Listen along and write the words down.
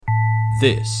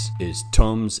This is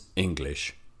Tom's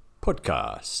English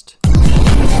Podcast.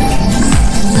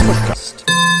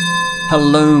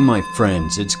 Hello, my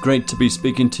friends. It's great to be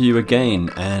speaking to you again,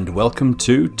 and welcome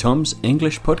to Tom's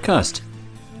English Podcast,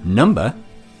 number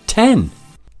 10.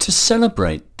 To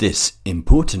celebrate this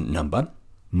important number,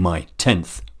 my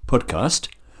 10th podcast,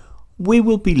 we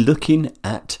will be looking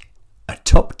at a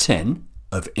top 10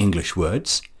 of English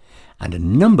words and a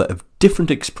number of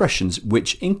different expressions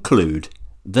which include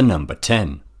the number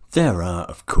 10. There are,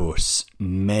 of course,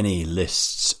 many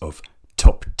lists of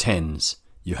top 10s.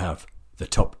 You have the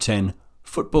top 10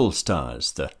 football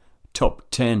stars, the top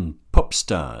 10 pop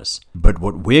stars. But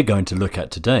what we're going to look at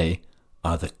today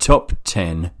are the top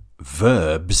 10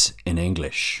 verbs in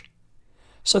English.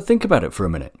 So think about it for a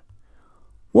minute.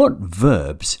 What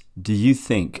verbs do you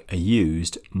think are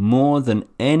used more than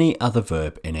any other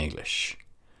verb in English?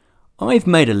 I've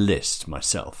made a list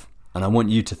myself, and I want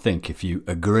you to think if you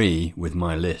agree with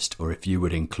my list or if you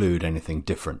would include anything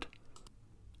different.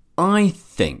 I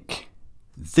think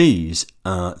these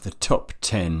are the top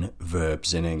 10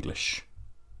 verbs in English.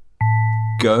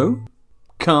 Go,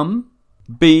 come,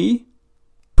 be,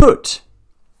 put,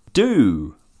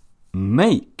 do,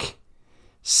 make,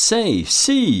 say,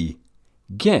 see,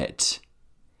 get,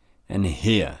 and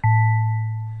hear.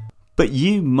 But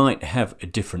you might have a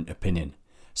different opinion.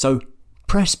 So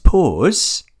press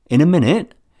pause in a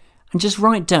minute and just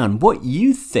write down what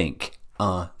you think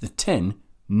are the 10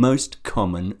 most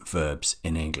common verbs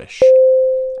in English.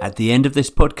 At the end of this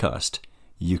podcast,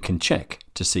 you can check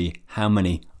to see how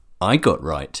many I got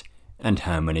right and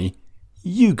how many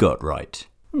you got right.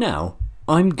 Now,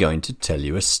 I'm going to tell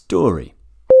you a story.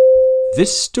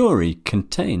 This story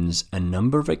contains a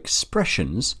number of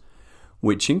expressions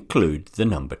which include the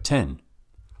number 10.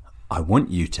 I want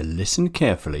you to listen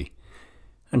carefully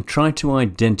and try to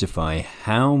identify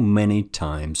how many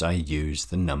times I use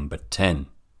the number 10.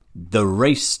 The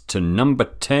race to number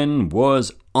 10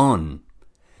 was on.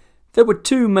 There were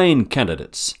two main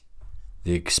candidates,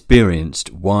 the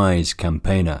experienced wise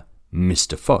campaigner,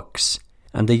 Mr. Fox,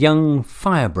 and the young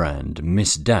firebrand,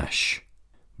 Miss Dash.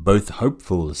 Both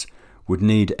hopefuls would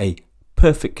need a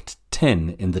perfect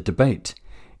 10 in the debate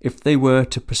if they were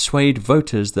to persuade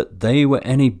voters that they were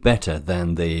any better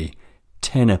than the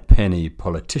ten-a-penny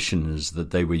politicians that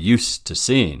they were used to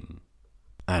seeing.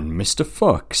 And Mr.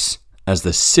 Fox, as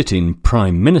the sitting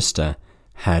Prime Minister,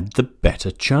 had the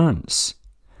better chance.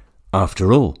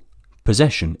 After all,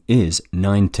 possession is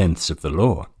 9/10 of the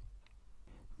law.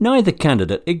 Neither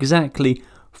candidate exactly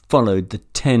followed the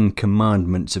 10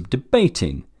 commandments of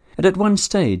debating, and at one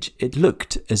stage it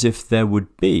looked as if there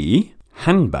would be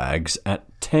handbags at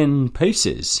 10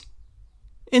 paces.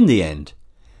 In the end,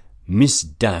 Miss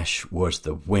Dash was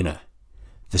the winner.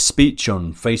 The speech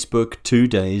on Facebook 2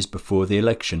 days before the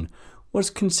election was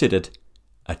considered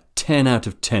a 10 out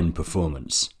of 10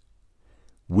 performance.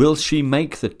 Will she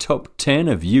make the top 10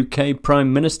 of UK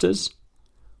Prime Ministers?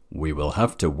 We will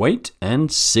have to wait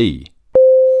and see.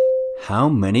 How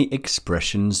many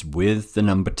expressions with the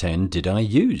number 10 did I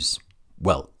use?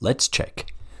 Well, let's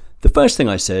check. The first thing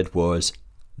I said was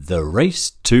the race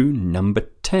to number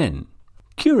 10.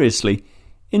 Curiously,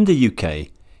 in the UK,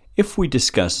 if we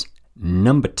discuss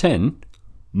number 10,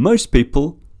 most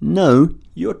people know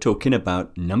you're talking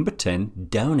about number 10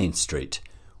 Downing Street,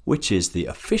 which is the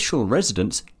official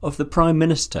residence of the Prime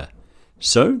Minister.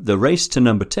 So the race to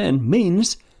number 10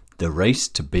 means the race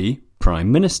to be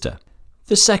Prime Minister.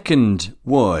 The second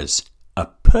was a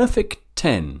perfect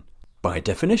 10. By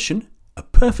definition, a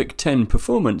perfect 10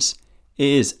 performance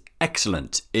is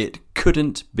excellent. It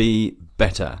couldn't be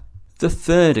better. The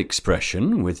third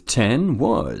expression with 10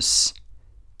 was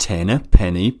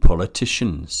ten-a-penny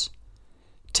politicians.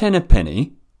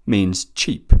 Ten-a-penny means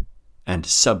cheap and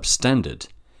substandard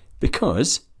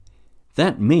because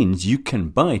that means you can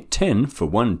buy 10 for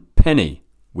 1 penny,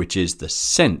 which is the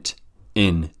cent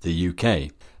in the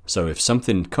UK. So if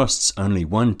something costs only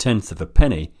 1/10 of a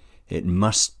penny, it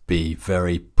must be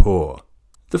very poor.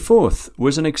 The fourth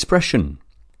was an expression.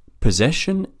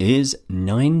 Possession is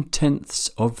 9/10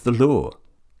 of the law.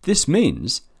 This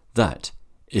means that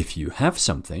if you have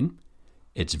something,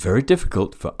 it's very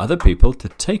difficult for other people to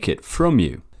take it from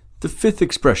you. The fifth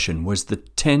expression was the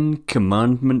 10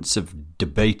 commandments of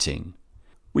debating.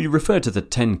 We refer to the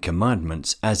 10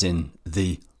 commandments as in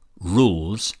the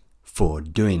rules for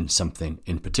doing something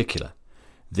in particular.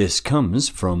 This comes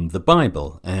from the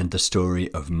Bible and the story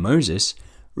of Moses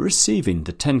receiving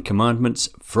the 10 commandments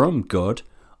from God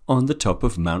on the top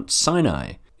of Mount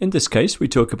Sinai. In this case, we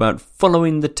talk about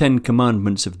following the 10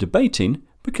 commandments of debating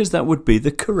because that would be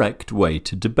the correct way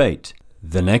to debate.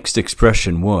 The next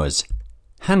expression was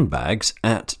handbags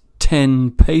at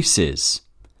 10 paces.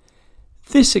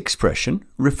 This expression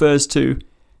refers to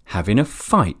having a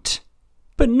fight,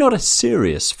 but not a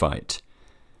serious fight.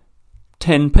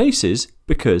 10 paces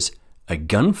because a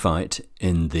gunfight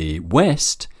in the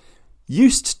West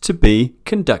used to be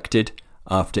conducted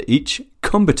after each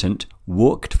combatant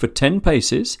walked for 10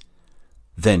 paces,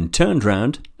 then turned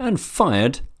round and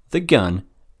fired the gun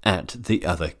at the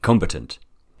other combatant.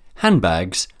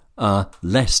 Handbags are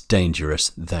less dangerous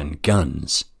than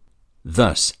guns.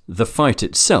 Thus, the fight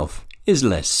itself is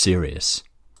less serious.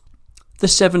 The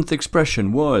seventh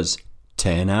expression was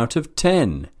 10 out of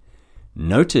 10.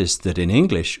 Notice that in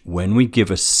English, when we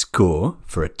give a score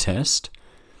for a test,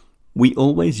 we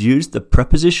always use the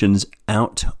prepositions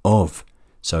out of.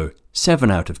 So 7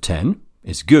 out of 10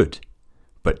 is good,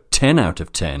 but 10 out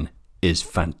of 10 is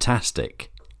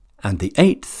fantastic. And the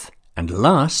eighth and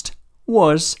last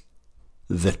was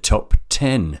the top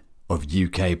 10 of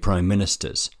UK Prime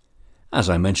Ministers. As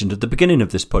I mentioned at the beginning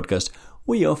of this podcast,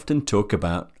 we often talk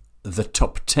about the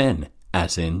top 10,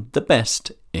 as in the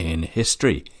best in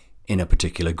history, in a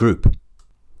particular group.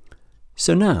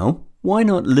 So now, why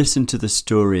not listen to the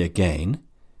story again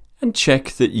and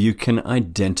check that you can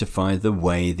identify the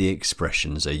way the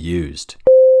expressions are used.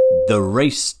 The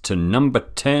race to number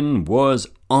 10 was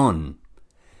on.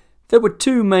 There were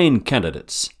two main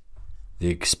candidates, the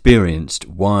experienced,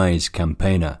 wise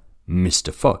campaigner,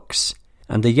 Mr. Fox,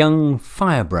 and the young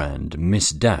firebrand,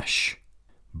 Miss Dash.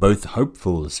 Both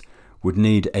hopefuls would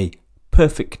need a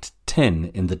perfect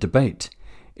 10 in the debate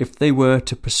if they were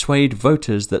to persuade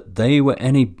voters that they were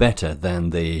any better than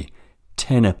the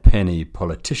ten-a-penny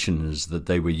politicians that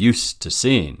they were used to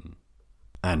seeing.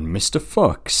 And Mr.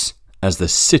 Fox, as the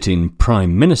sitting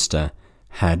Prime Minister,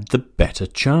 had the better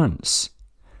chance.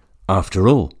 After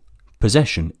all,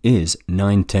 possession is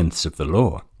 9/10 of the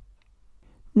law.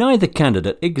 Neither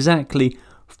candidate exactly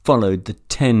followed the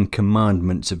 10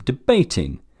 commandments of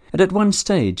debating, and at one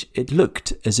stage it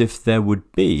looked as if there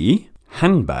would be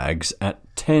handbags at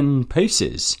 10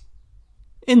 paces.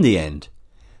 In the end,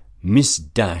 Miss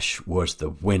Dash was the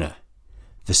winner.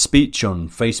 The speech on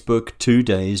Facebook 2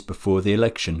 days before the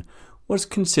election was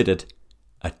considered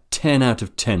a 10 out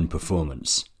of 10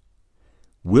 performance.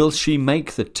 Will she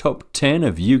make the top 10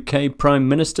 of UK Prime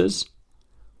Ministers?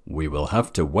 We will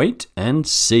have to wait and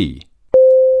see.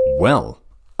 Well,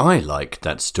 I liked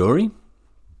that story,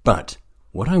 but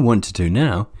what I want to do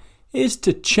now is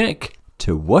to check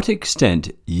to what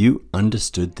extent you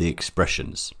understood the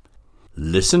expressions.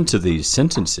 Listen to these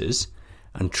sentences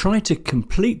and try to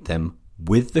complete them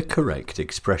with the correct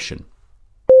expression.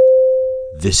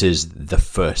 This is the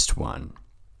first one.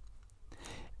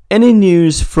 Any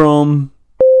news from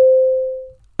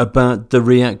about the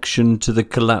reaction to the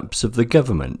collapse of the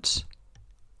government?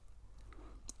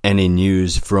 Any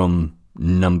news from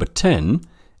number 10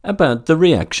 about the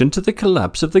reaction to the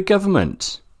collapse of the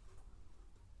government?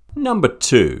 Number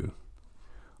 2.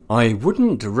 I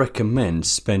wouldn't recommend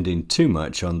spending too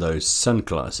much on those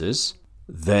sunglasses.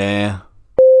 They're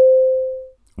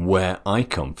where I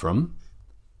come from.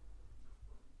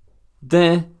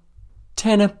 They're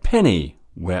 10 a penny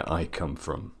where I come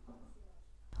from.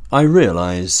 I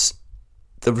realise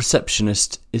the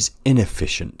receptionist is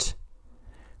inefficient,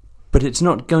 but it's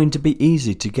not going to be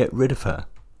easy to get rid of her.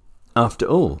 After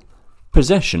all,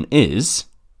 possession is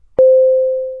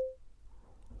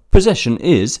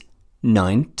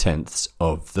 9/10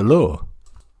 of the law.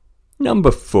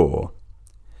 Number 4.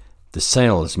 The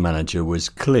sales manager was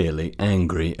clearly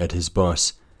angry at his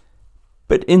boss,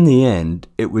 but in the end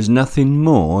it was nothing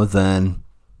more than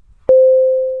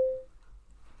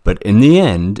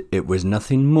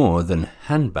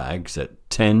handbags at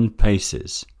 10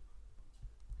 paces.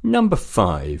 Number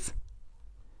 5.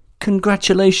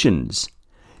 Congratulations,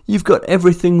 you've got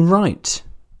everything right.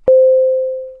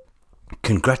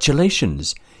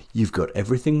 Congratulations, you've got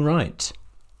everything right.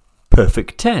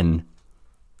 Perfect 10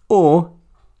 or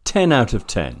 10 out of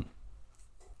 10.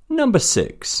 Number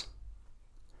 6.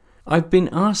 I've been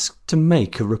asked to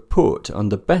make a report on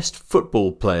the best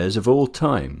football players of all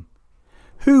time.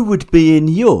 Who would be in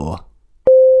your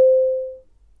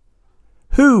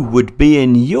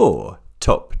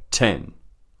top 10?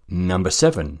 Number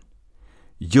 7.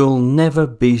 You'll never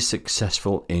be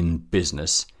successful in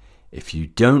business if you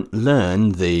don't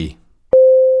learn the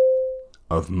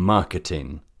of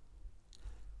marketing.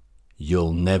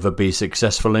 You'll never be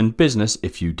successful in business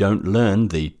if you don't learn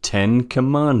the 10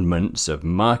 commandments of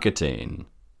marketing.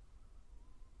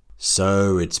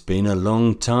 So it's been a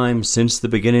long time since the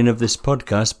beginning of this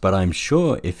podcast, but I'm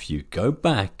sure if you go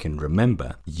back and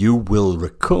remember, you will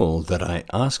recall that I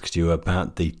asked you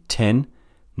about the 10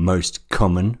 most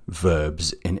common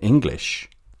verbs in English.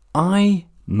 I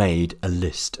made a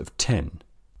list of 10,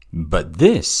 but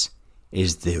this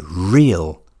is the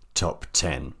real top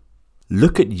 10.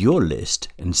 Look at your list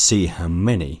and see how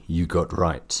many you got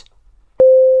right.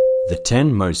 The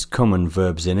 10 most common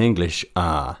verbs in English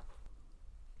are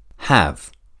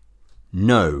have,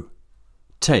 know,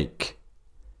 take,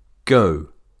 go,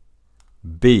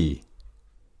 be,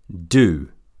 do,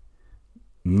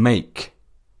 make,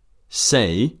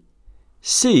 say,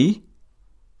 see,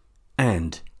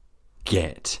 and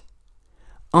get.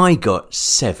 I got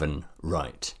 7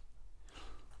 right.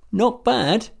 Not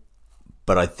bad,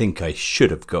 but I think I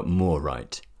should have got more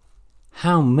right.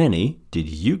 How many did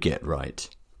you get right?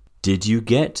 Did you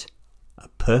get a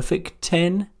perfect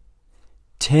 10?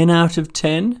 10 out of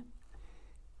 10?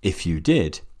 If you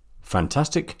did,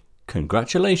 fantastic,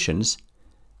 congratulations,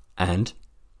 and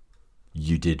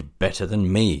you did better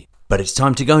than me. But it's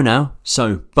time to go now,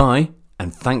 so bye,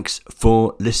 and thanks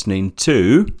for listening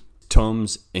to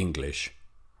Tom's English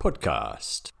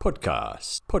Podcast.